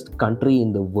repressed country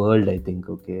in the world, I think.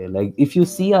 Okay, like if you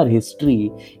see our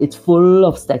history, it's full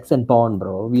of sex and porn,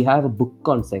 bro. We have a book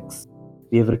on sex.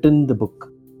 We have written the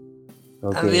book.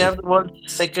 Okay. And we have the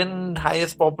world's second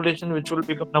highest population, which will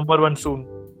become number one soon.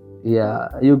 Yeah,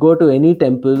 you go to any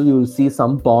temple, you'll see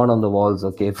some porn on the walls,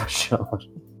 okay, for sure.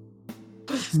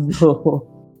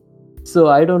 So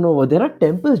I don't know. There are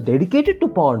temples dedicated to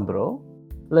porn, bro.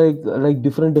 Like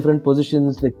different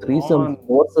positions, like threesomes,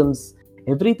 foursomes,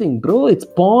 everything, bro. It's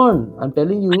porn. I'm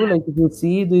telling you. Like if you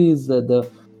see these the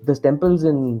temples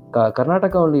in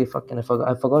Karnataka only. Fucking I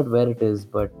forgot where it is,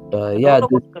 but yeah,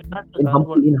 in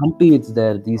Hampi it's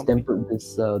there. These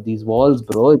temples, these walls,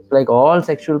 bro. It's like all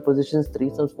sexual positions,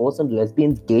 threesomes, foursomes,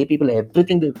 lesbians, gay people,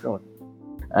 everything they've shown.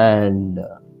 And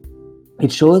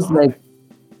it shows not- like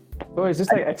So it's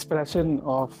just like expression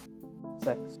of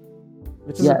sex,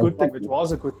 which is Yeah, a good thing, exactly. which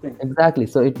was a good thing. Exactly.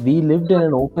 So we lived in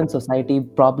an open society,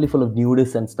 probably full of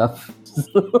nudists and stuff.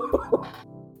 So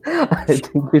I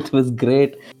think it was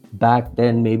great back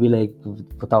then, maybe like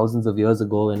for thousands of years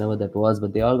ago, whenever that was.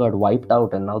 But they all got wiped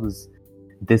out, and now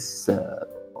this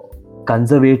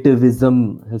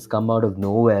conservatism has come out of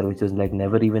nowhere, which is like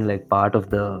never even like part of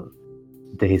the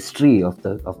history of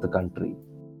the country.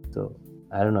 So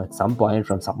I don't know. At some point,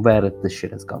 from somewhere, this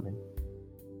shit has come in.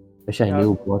 Wish I Yeah.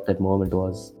 knew what that moment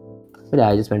was. But yeah,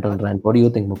 I just went on a rant. What do you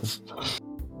think, Mukul?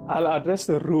 I'll address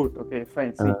the root. Okay,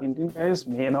 fine. See, Indian guys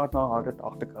may not know how to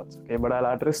talk to girls. Okay, but I'll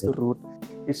address the root.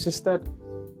 It's just that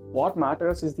what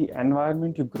matters is the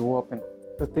environment you grow up in,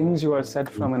 the things you are said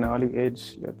from an early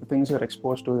age, the things you're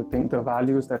exposed to, the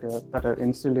values that are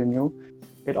instilled in you.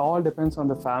 It all depends on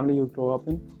the family you grow up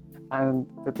in and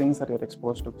the things that you're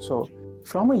exposed to. So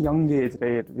from a young age,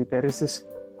 right, there is this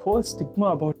whole stigma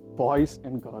about boys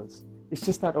and girls. It's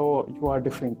just that, oh, you are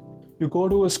different. You go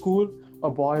to a school, a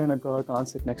boy and a girl can't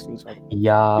sit next to each other.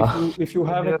 Yeah. If you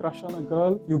have a crush on a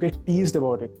girl, you get teased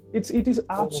about it. It is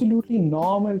absolutely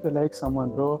normal to like someone,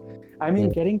 bro. I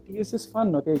mean, getting teased is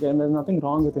fun, okay? Again, there's nothing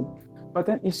wrong with it. But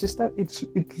then it's just that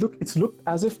it's looked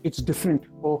as if it's different.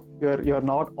 Oh, you're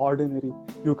not ordinary.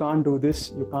 You can't do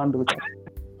this. You can't do that.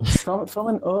 From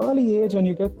an early age, when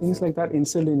you get things like that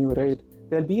instilled in you, right?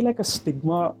 There'll be like a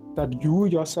stigma that you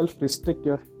yourself restrict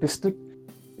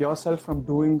yourself from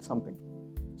doing something.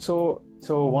 So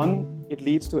one, it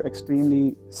leads to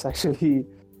extremely sexually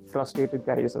frustrated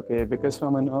guys, okay? Because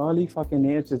from an early fucking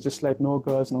age, it's just like no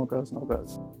girls, no girls, no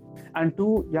girls. And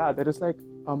two, yeah, there is like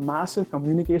a massive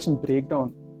communication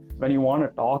breakdown when you want to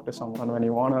talk to someone, when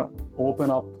you want to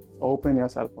open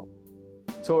yourself up.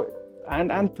 So,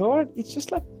 and third, it's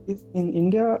just like in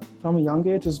India, from a young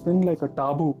age, it's been like a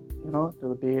taboo,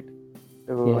 to date,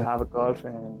 to have a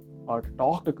girlfriend, or to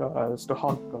talk to girls, to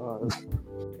hug girls.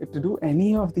 To do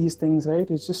any of these things, right?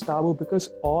 It's just taboo because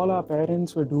all our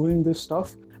parents were doing this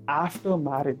stuff after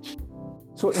marriage.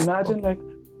 So imagine, like,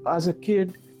 as a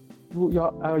kid,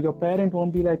 your parent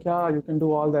won't be like, yeah, you can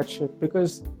do all that shit,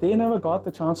 because they never got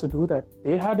the chance to do that.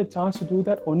 They had a chance to do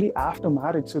that only after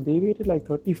marriage. So they waited like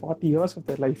 30, 40 years of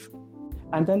their life.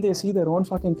 And then they see their own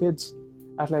fucking kids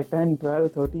at like 10,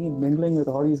 12, 13, mingling with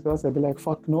all these girls. They'll be like,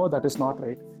 fuck no, that is not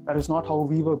right. That is not how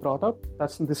we were brought up.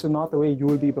 This is not the way you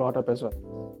will be brought up as well.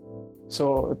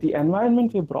 So the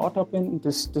environment we're brought up in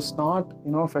does not,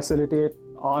 facilitate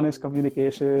honest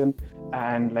communication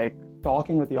and like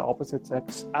talking with the opposite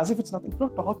sex as if it's nothing. Bro,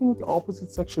 talking with the opposite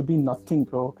sex should be nothing,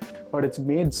 bro. But it's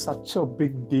made such a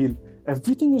big deal.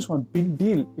 Everything is one big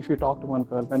deal if you talk to one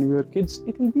girl. When we were kids,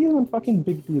 it will be one fucking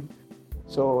big deal.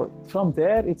 So from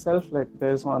there itself, like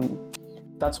there's one.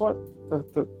 That's what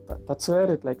that's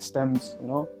where it like stems,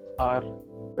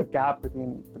 the gap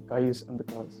between the guys and the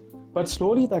girls. But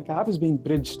slowly that gap is being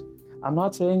bridged. I'm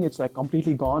not saying it's like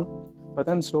completely gone, but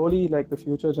then slowly, like the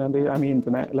future generation,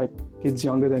 like kids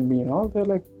younger than me, they're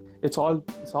like, it's all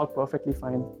perfectly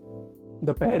fine.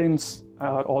 The parents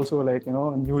are also like, a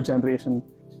new generation,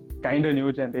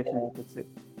 you could say.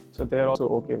 So they're also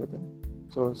okay with it.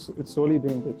 So it's slowly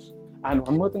being bridged. And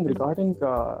one more thing regarding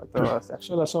the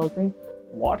sexual assault thing,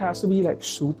 what has to be like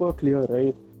super clear,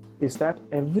 right, is that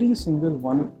every single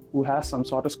one who has some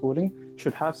sort of schooling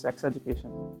should have sex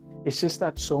education. It's just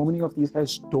that so many of these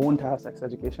guys don't have sex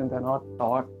education. They're not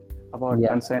taught about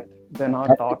consent. They're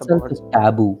not taught about... It's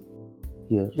taboo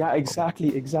here. Yeah,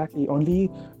 exactly. Only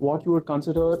what you would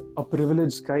consider a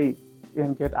privileged guy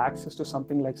can get access to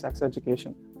something like sex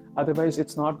education. Otherwise,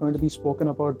 it's not going to be spoken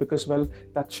about because, well,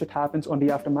 that shit happens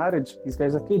only after marriage. These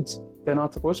guys are kids. They're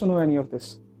not supposed to know any of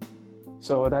this.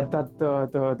 So that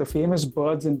the famous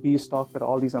birds and bees talk that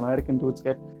all these American dudes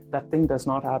get, that thing does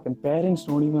not happen. Parents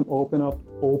don't even open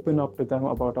up to them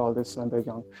about all this when they're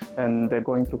young and they're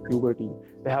going through puberty.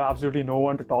 They have absolutely no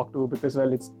one to talk to because,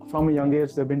 well, it's from a young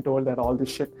age they've been told that all this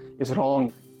shit is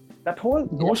wrong. That whole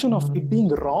notion of it being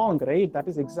wrong, right? That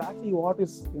is exactly what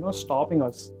is, stopping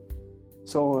us.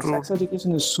 So sex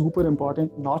education is super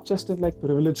important, not just in like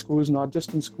privileged schools, not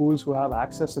just in schools who have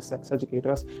access to sex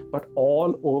educators, but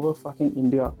all over fucking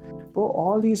India. Bro,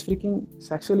 all these freaking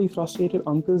sexually frustrated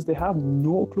uncles, they have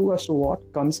no clue as to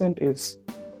what consent is.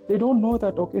 They don't know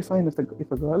that, okay, fine, if a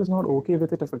girl is not okay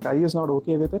with it, if a guy is not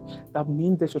okay with it, that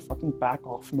means they should fucking back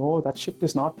off. No, that shit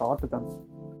is not taught to them.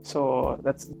 So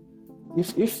that's...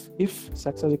 If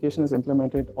sex education is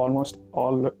implemented almost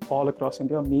all across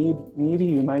India, maybe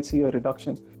you might see a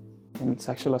reduction in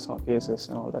sexual assault cases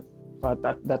and all that. But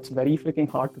that's very freaking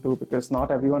hard to do because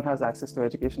not everyone has access to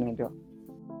education in India.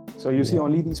 So you see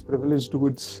only these privileged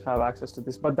dudes have access to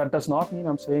this. But that does not mean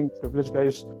I'm saying privileged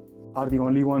guys are the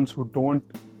only ones who don't,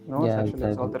 Yeah, sexually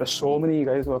assault. exactly. There are so many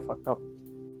guys who are fucked up.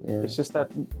 Yeah. It's just that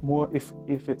more if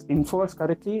it's enforced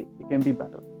correctly, it can be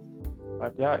better.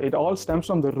 But yeah, it all stems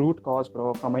from the root cause,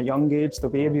 bro. From a young age, the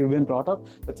way we've been brought up,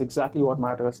 that's exactly what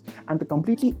matters. And to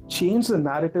completely change the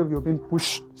narrative you've been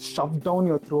shoved down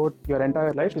your throat your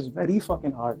entire life is very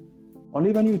fucking hard.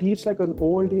 Only when you reach like an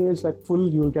old age, like full,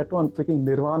 you'll get to a freaking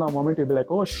nirvana moment. You'll be like,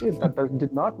 oh shit, that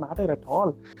did not matter at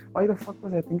all. Why the fuck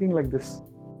was I thinking like this?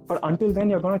 But until then,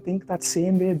 you're gonna think that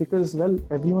same way because, well,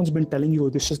 everyone's been telling you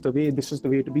this is the way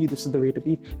to be, this is the way to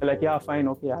be. You're like, yeah, fine,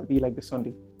 okay, I'll be like this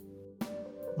only.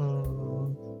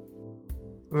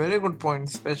 Very good point,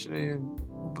 especially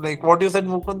like what you said,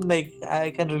 Mukund. Like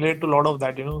I can relate to a lot of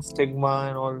that, stigma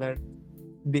and all that.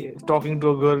 Talking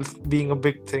to a girl being a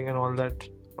big thing and all that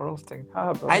sort of thing.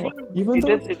 Bro. I think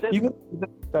it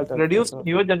is reduced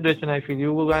your generation. I feel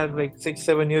you are like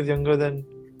 6-7 years younger than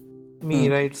me,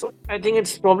 right? So I think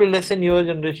it's probably less in your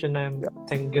generation. I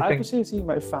have to say, see,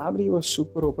 my family was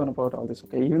super open about all this.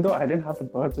 Okay, even though I didn't have the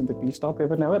birds and the bee stop, they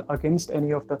were never against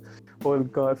any of the whole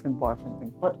girlfriend boyfriend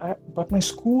thing. But my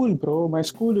school, bro,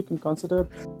 you can consider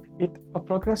it a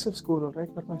progressive school, right?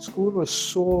 But my school was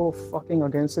so fucking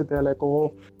against it. They're like,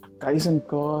 oh, guys and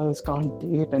girls can't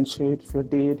date and shit. If you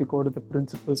date, you go to the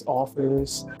principal's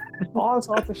office. All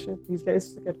sorts of shit. These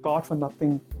guys get caught for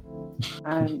nothing.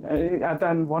 And at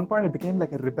one point, it became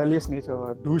like a rebellious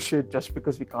nature. Do shit just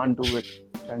because we can't do it,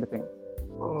 kind of thing.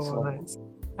 Nice.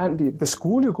 And the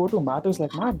school you go to matters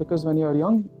like mad because when you're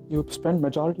young, you spend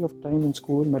majority of time in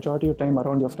school, majority of time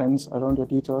around your friends, around your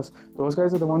teachers. Those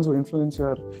guys are the ones who influence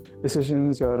your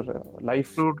decisions, your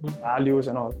life values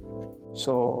and all.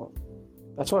 So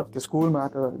that's what the school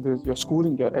matters. Your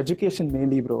schooling, your education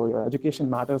mainly, bro. Your education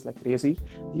matters like crazy.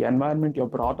 The environment you're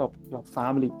brought up, your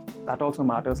family, that also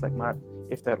matters like mad.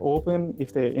 If they're open,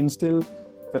 if they instill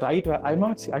the right,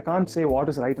 I can't say what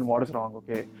is right and what is wrong.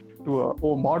 Okay, to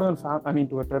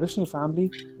a traditional family,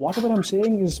 whatever I'm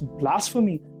saying is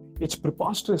blasphemy. It's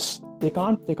preposterous. They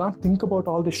can't think about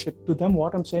all this shit. To them,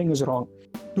 what I'm saying is wrong.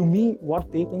 To me, what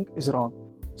they think is wrong.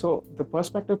 So the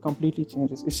perspective completely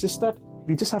changes. It's just that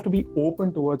we just have to be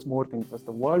open towards more things. As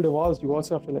the world evolves, you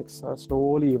also have to like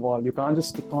slowly evolve. You can't just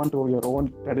stick on to your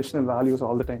own traditional values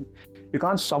all the time. You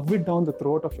can't shove it down the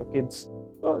throat of your kids.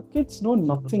 Kids know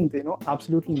nothing. They know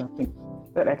absolutely nothing.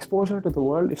 Their exposure to the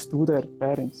world is through their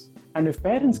parents. And if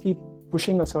parents keep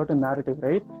pushing a certain narrative,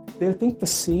 right, they'll think the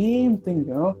same thing,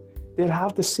 They'll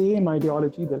have the same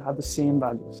ideology. They'll have the same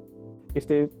values. If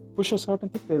they push a certain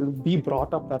thing, they'll be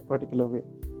brought up that particular way.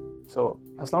 So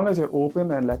as long as you're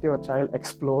open and let your child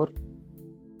explore,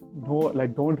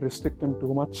 don't restrict him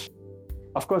too much.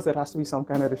 Of course, there has to be some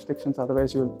kind of restrictions.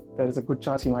 Otherwise, there is a good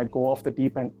chance you might go off the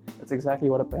deep end. That's exactly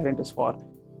what a parent is for.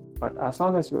 But as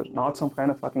long as you're not some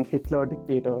kind of fucking Hitler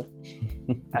dictator,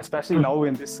 especially now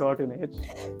in this certain age,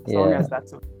 as long as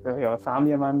that's your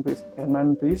family environment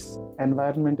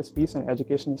is peace and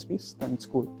education is peace, then it's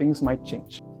cool. Things might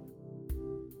change.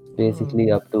 Basically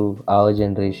up to our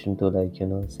generation to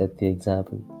set the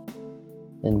example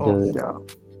and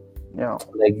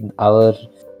like our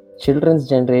children's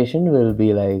generation will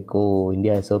be like, oh,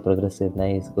 India is so progressive,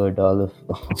 nice, good, all of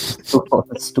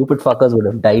stupid fuckers would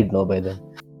have died by then.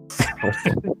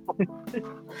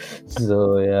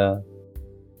 So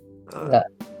yeah,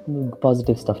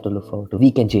 positive stuff to look forward to. We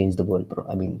can change the world, bro.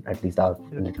 I mean, at least our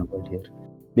little world here,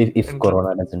 if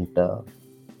Corona doesn't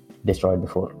destroy it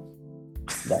before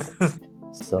that.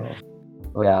 So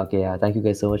thank you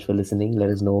guys so much for listening. Let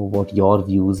us know what your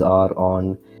views are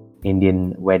on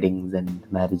Indian weddings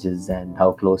and marriages and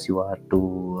how close you are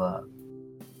to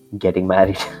getting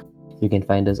married. You can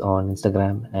find us on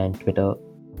Instagram and Twitter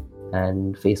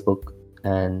and Facebook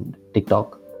and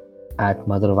TikTok at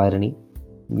Mother of Irony.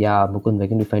 Yeah, Mukund, where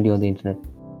can we find you on the internet?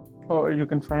 Oh, you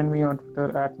can find me on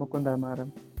Twitter at Mukund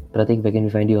Amaran. Pratik, where can we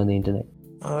find you on the internet?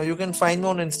 You can find me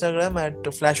on Instagram at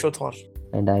FlashOthor.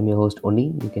 And I'm your host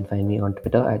Oni. You can find me on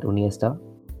Twitter at Oniesta.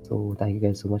 So thank you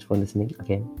guys so much for listening.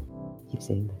 Again, keep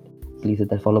saying that. Please hit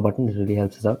that follow button. It really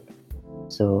helps us out.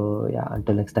 So yeah,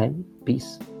 until next time,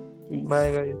 peace.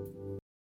 Bye guys.